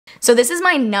So this is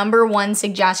my #1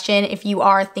 suggestion if you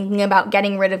are thinking about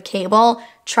getting rid of cable.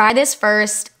 Try this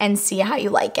first and see how you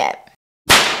like it.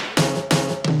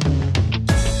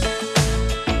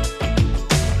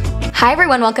 Hi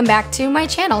everyone, welcome back to my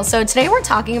channel. So today we're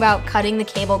talking about cutting the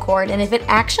cable cord and if it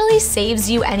actually saves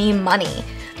you any money.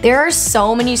 There are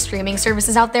so many streaming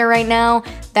services out there right now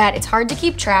that it's hard to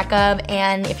keep track of,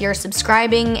 and if you're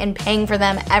subscribing and paying for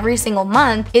them every single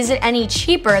month, is it any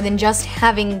cheaper than just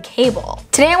having cable?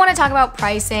 Today I want to talk about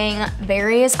pricing,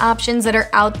 various options that are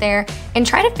out there, and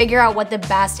try to figure out what the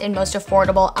best and most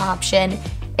affordable option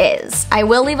is. I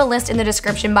will leave a list in the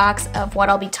description box of what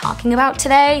I'll be talking about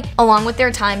today, along with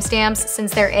their timestamps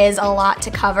since there is a lot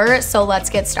to cover, so let's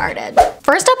get started.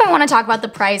 First up, I want to talk about the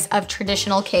price of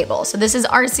traditional cable. So this is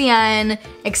RCN,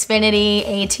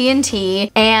 Xfinity,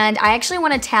 AT&T, and I actually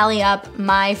want to tally up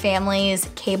my family's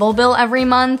cable bill every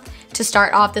month to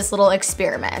start off this little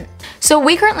experiment. So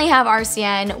we currently have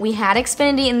RCN. We had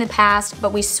Xfinity in the past,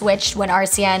 but we switched when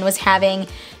RCN was having,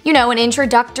 you know, an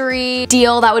introductory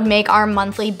deal that would make our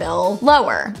monthly bill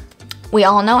lower. We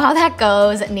all know how that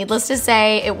goes. Needless to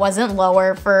say, it wasn't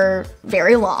lower for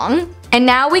very long. And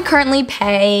now we currently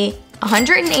pay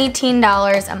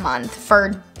 $118 a month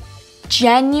for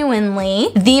genuinely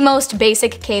the most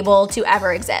basic cable to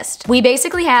ever exist. We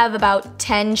basically have about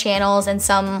 10 channels and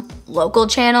some local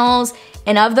channels,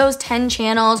 and of those 10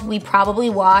 channels, we probably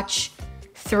watch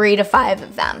 3 to 5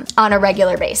 of them on a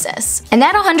regular basis. And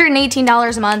that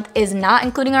 $118 a month is not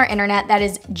including our internet. That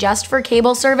is just for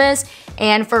cable service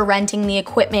and for renting the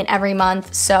equipment every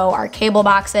month, so our cable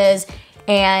boxes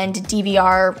and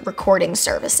DVR recording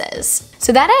services.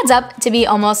 So that adds up to be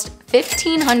almost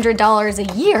 $1,500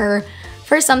 a year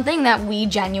for something that we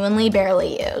genuinely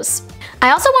barely use.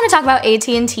 I also want to talk about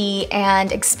AT&T and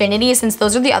Xfinity since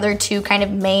those are the other two kind of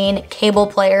main cable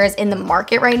players in the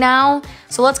market right now.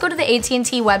 So let's go to the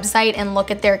AT&T website and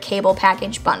look at their cable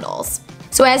package bundles.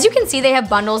 So as you can see, they have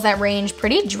bundles that range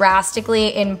pretty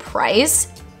drastically in price.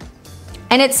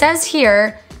 And it says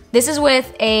here, this is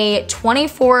with a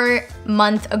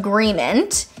 24-month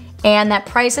agreement and that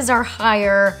prices are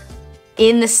higher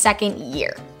in the second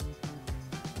year.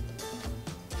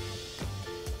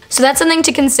 So that's something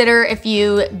to consider if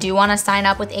you do want to sign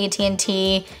up with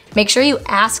AT&T. Make sure you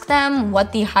ask them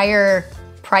what the higher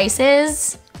price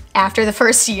is after the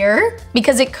first year,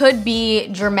 because it could be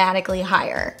dramatically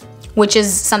higher, which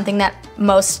is something that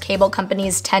most cable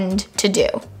companies tend to do.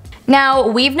 Now,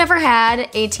 we've never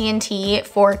had AT&T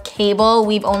for cable.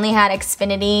 We've only had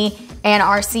Xfinity and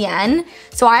RCN.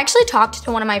 So I actually talked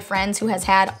to one of my friends who has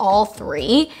had all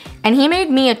three, and he made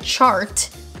me a chart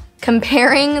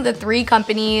comparing the three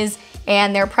companies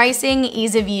and their pricing,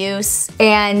 ease of use,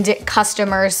 and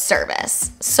customer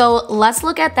service. So let's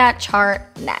look at that chart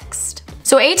next.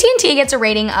 So AT&T gets a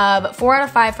rating of 4 out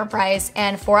of 5 for price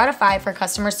and 4 out of 5 for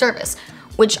customer service,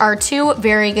 which are two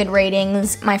very good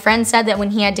ratings. My friend said that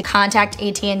when he had to contact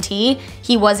AT&T,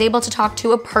 he was able to talk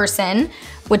to a person,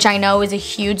 which I know is a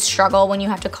huge struggle when you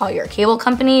have to call your cable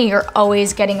company. You're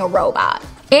always getting a robot.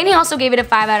 And he also gave it a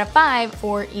 5 out of 5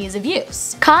 for ease of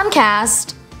use.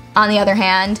 Comcast, on the other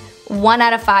hand, 1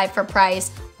 out of 5 for price,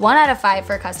 1 out of 5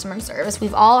 for customer service.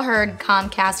 We've all heard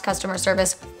Comcast customer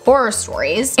service horror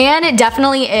stories, and it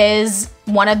definitely is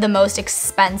one of the most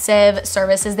expensive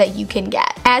services that you can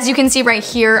get. As you can see right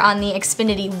here on the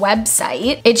Xfinity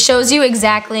website, it shows you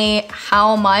exactly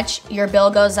how much your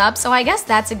bill goes up, so I guess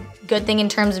that's a good thing in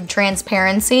terms of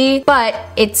transparency, but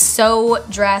it's so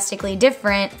drastically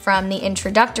different from the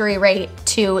introductory rate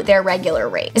to their regular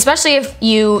rate. Especially if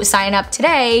you sign up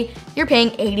today, you're paying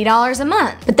 $80 a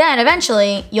month, but then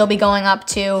eventually you'll be going up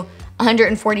to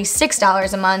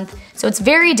 $146 a month. So it's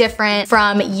very different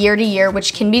from year to year,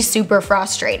 which can be super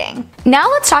frustrating.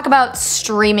 Now let's talk about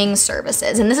streaming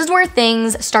services. And this is where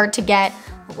things start to get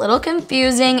a little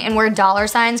confusing and where dollar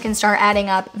signs can start adding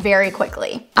up very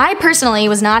quickly. I personally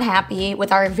was not happy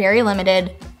with our very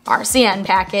limited RCN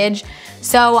package,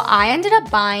 so I ended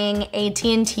up buying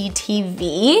AT&T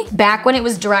TV back when it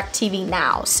was DirecTV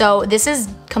Now. So this is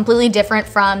completely different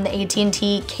from the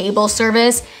AT&T cable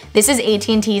service. This is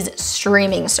AT&T's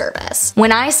streaming service.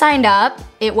 When I signed up,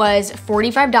 it was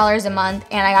 $45 a month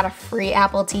and I got a free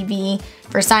Apple TV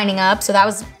for signing up. So that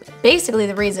was basically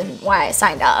the reason why I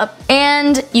signed up.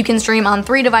 And you can stream on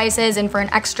 3 devices, and for an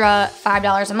extra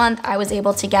 $5 a month, I was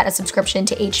able to get a subscription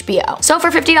to HBO. So for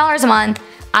 $50 a month,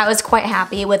 I was quite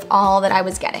happy with all that I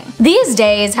was getting. These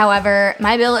days, however,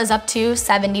 my bill is up to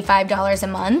 $75 a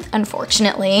month,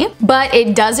 unfortunately, but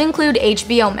it does include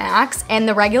HBO Max, and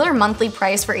the regular monthly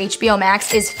price for HBO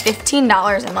Max is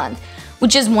 $15 a month,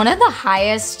 which is one of the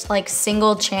highest like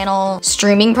single channel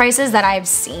streaming prices that I've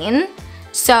seen.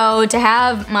 So to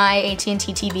have my AT&T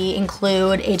TV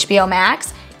include HBO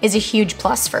Max is a huge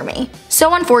plus for me.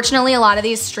 So unfortunately, a lot of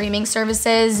these streaming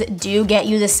services do get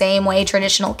you the same way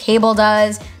traditional cable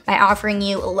does, by offering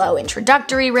you a low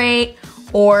introductory rate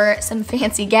or some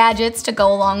fancy gadgets to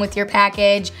go along with your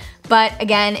package. But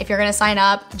again, if you're gonna sign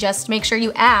up, just make sure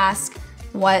you ask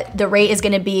what the rate is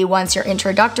gonna be once your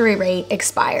introductory rate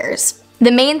expires.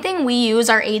 The main thing we use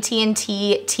our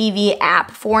AT&T TV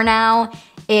app for now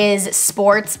is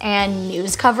sports and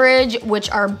news coverage,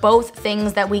 which are both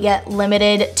things that we get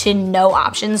limited to no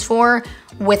options for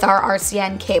with our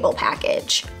RCN cable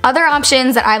package. Other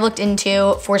options that I've looked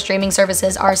into for streaming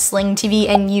services are Sling TV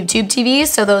and YouTube TV,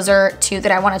 so those are two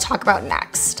that I want to talk about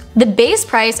next. The base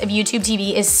price of YouTube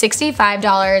TV is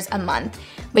 $65 a month,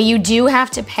 but you do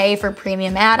have to pay for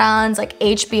premium add-ons like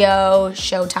HBO,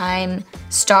 Showtime,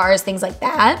 Stars, things like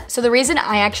that. So the reason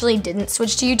I actually didn't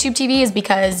switch to YouTube TV is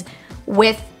because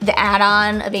with the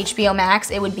add-on of HBO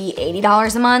Max, it would be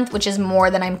 $80 a month, which is more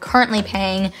than I'm currently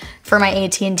paying for my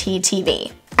AT&T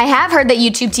TV. I have heard that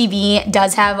YouTube TV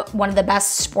does have one of the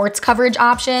best sports coverage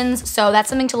options, so that's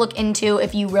something to look into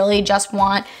if you really just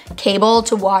want cable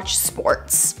to watch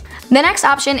sports. The next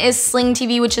option is Sling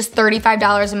TV, which is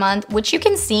 $35 a month, which you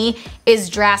can see is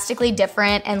drastically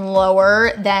different and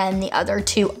lower than the other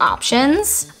two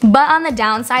options. But on the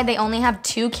downside, they only have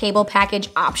two cable package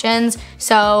options,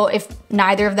 so if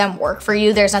neither of them work for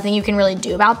you, there's nothing you can really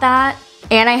do about that.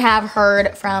 And I have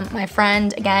heard from my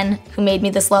friend, again, who made me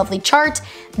this lovely chart,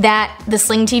 that the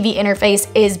Sling TV interface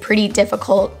is pretty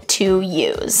difficult to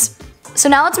use. So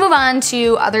now let's move on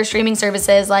to other streaming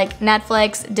services like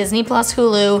Netflix, Disney+,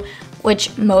 Hulu,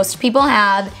 which most people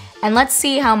have, and let's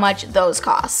see how much those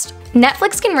cost.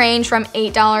 Netflix can range from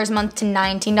 $8 a month to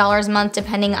 $19 a month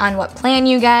depending on what plan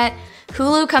you get.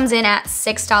 Hulu comes in at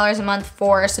 $6 a month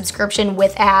for a subscription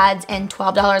with ads and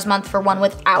 $12 a month for one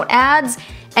without ads,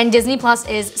 and Disney Plus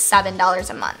is $7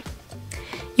 a month.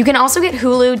 You can also get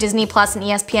Hulu, Disney Plus, and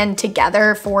ESPN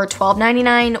together for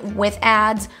 $12.99 with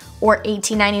ads or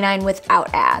 $18.99 without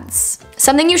ads.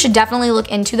 Something you should definitely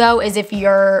look into though is if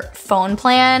your phone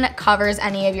plan covers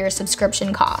any of your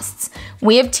subscription costs.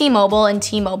 We have T-Mobile, and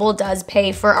T-Mobile does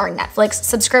pay for our Netflix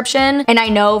subscription, and I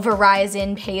know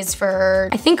Verizon pays for,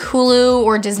 I think, Hulu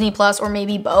or Disney Plus or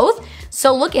maybe both.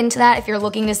 So look into that if you're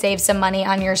looking to save some money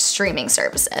on your streaming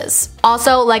services.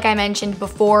 Also, like I mentioned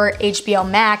before, HBO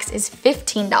Max is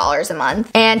 $15 a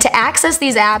month. And to access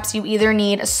these apps, you either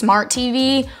need a smart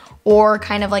TV or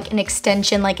kind of like an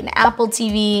extension like an Apple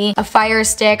TV, a Fire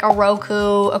Stick, a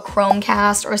Roku, a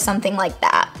Chromecast, or something like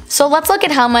that. So let's look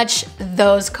at how much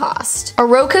those cost. A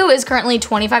Roku is currently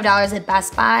 $25 at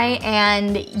Best Buy,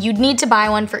 and you'd need to buy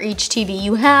one for each TV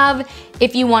you have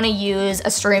if you want to use a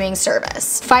streaming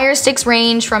service. Fire Sticks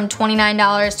range from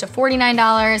 $29 to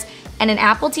 $49, and an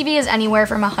Apple TV is anywhere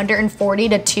from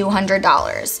 $140 to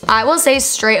 $200. I will say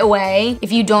straight away,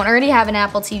 if you don't already have an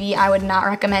Apple TV, I would not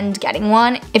recommend getting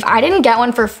one. If I didn't get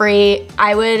one for free,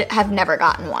 I would have never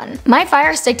gotten one. My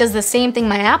Fire Stick does the same thing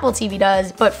my Apple TV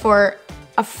does, but for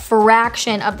a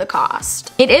fraction of the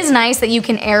cost. It is nice that you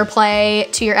can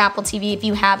AirPlay to your Apple TV if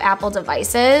you have Apple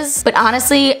devices, but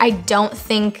honestly, I don't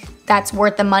think that's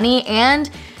worth the money, and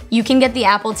you can get the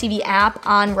Apple TV app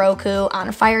on Roku on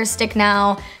a Fire Stick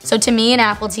now. So to me, an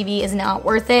Apple TV is not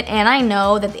worth it. And I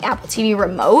know that the Apple TV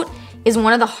remote is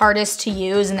one of the hardest to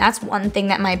use. And that's one thing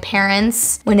that my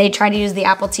parents, when they try to use the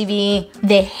Apple TV,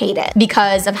 they hate it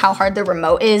because of how hard the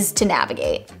remote is to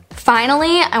navigate.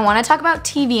 Finally, I wanna talk about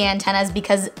TV antennas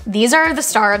because these are the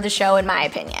star of the show in my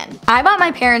opinion. I bought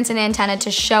my parents an antenna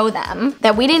to show them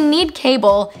that we didn't need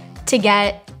cable to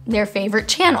get their favorite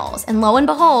channels. And lo and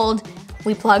behold,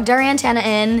 we plugged our antenna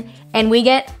in and we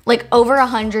get like over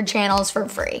 100 channels for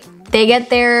free. They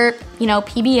get their,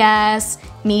 PBS,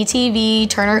 MeTV,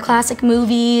 Turner Classic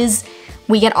Movies.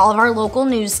 We get all of our local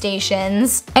news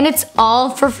stations, and it's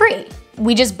all for free.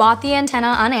 We just bought the antenna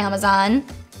on Amazon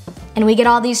and we get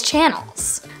all these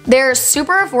channels. They're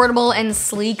super affordable and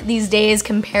sleek these days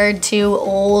compared to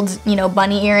old,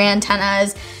 bunny ear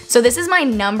antennas. So this is my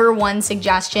 #1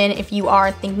 suggestion if you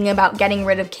are thinking about getting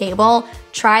rid of cable.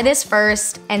 Try this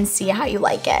first and see how you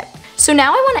like it. So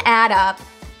now I wanna add up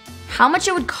how much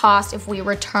it would cost if we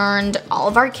returned all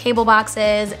of our cable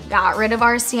boxes, got rid of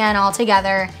RCN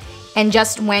altogether, and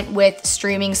just went with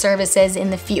streaming services in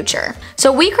the future.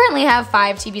 So we currently have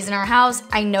 5 TVs in our house.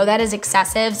 I know that is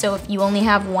excessive, so if you only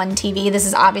have 1 TV, this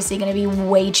is obviously gonna be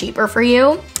way cheaper for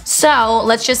you. So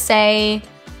let's just say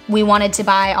we wanted to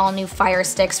buy all new Fire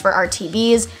Sticks for our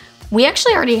TVs. We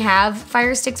actually already have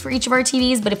Fire Sticks for each of our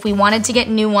TVs, but if we wanted to get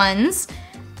new ones,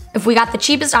 If we got the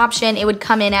cheapest option, it would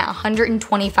come in at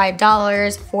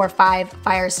 $125 for 5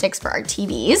 Fire Sticks for our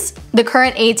TVs. The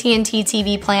current AT&T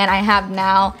TV plan I have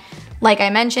now, like I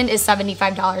mentioned, is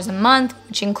 $75 a month,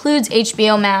 which includes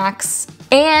HBO Max.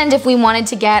 And if we wanted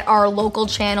to get our local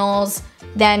channels,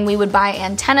 then we would buy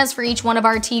antennas for each one of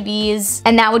our TVs,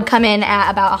 and that would come in at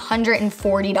about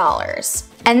 $140.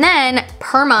 And then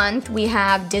per month, we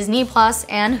have Disney Plus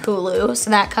and Hulu,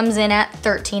 so that comes in at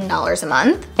 $13 a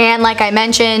month. And like I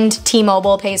mentioned,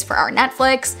 T-Mobile pays for our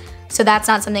Netflix, so that's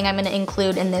not something I'm gonna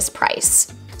include in this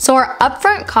price. So our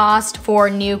upfront cost for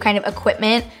new kind of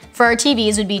equipment for our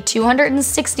TVs would be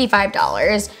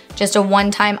 $265, just a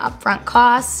one-time upfront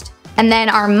cost. And then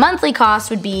our monthly cost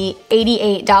would be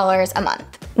 $88 a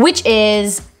month, which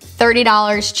is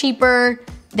 $30 cheaper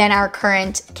than our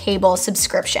current cable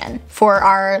subscription for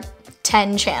our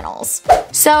 10 channels.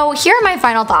 So here are my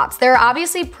final thoughts. There are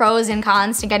obviously pros and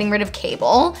cons to getting rid of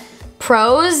cable.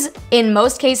 Pros, in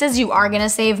most cases, you are gonna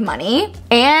save money,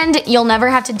 and you'll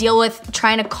never have to deal with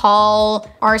trying to call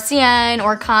RCN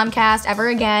or Comcast ever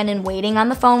again and waiting on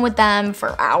the phone with them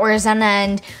for hours on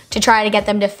end to try to get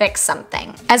them to fix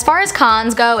something. As far as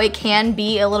cons go, it can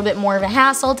be a little bit more of a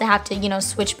hassle to have to,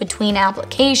 switch between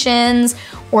applications,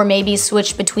 or maybe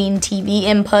switch between TV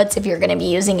inputs if you're gonna be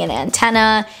using an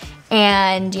antenna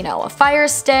and a Fire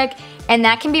Stick. And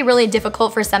that can be really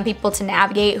difficult for some people to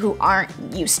navigate who aren't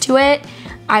used to it.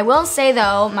 I will say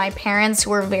though, my parents,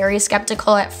 who were very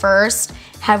skeptical at first,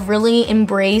 have really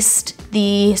embraced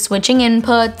the switching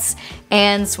inputs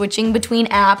and switching between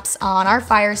apps on our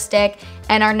Fire Stick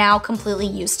and are now completely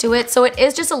used to it. So it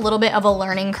is just a little bit of a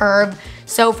learning curve.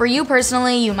 So for you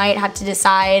personally, you might have to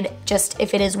decide just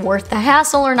if it is worth the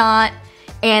hassle or not,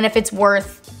 and if it's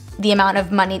worth the amount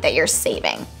of money that you're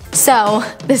saving. So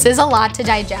this is a lot to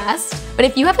digest, but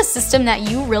if you have a system that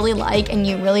you really like and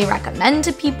you really recommend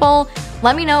to people,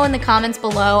 let me know in the comments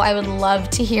below. I would love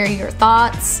to hear your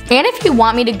thoughts. And if you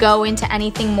want me to go into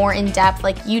anything more in depth,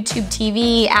 like YouTube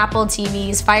TV, Apple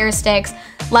TVs, Fire Sticks,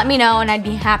 let me know and I'd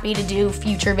be happy to do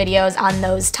future videos on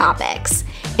those topics.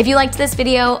 If you liked this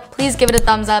video, please give it a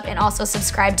thumbs up and also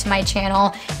subscribe to my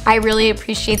channel. I really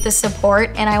appreciate the support,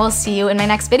 and I will see you in my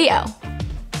next video.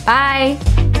 Bye.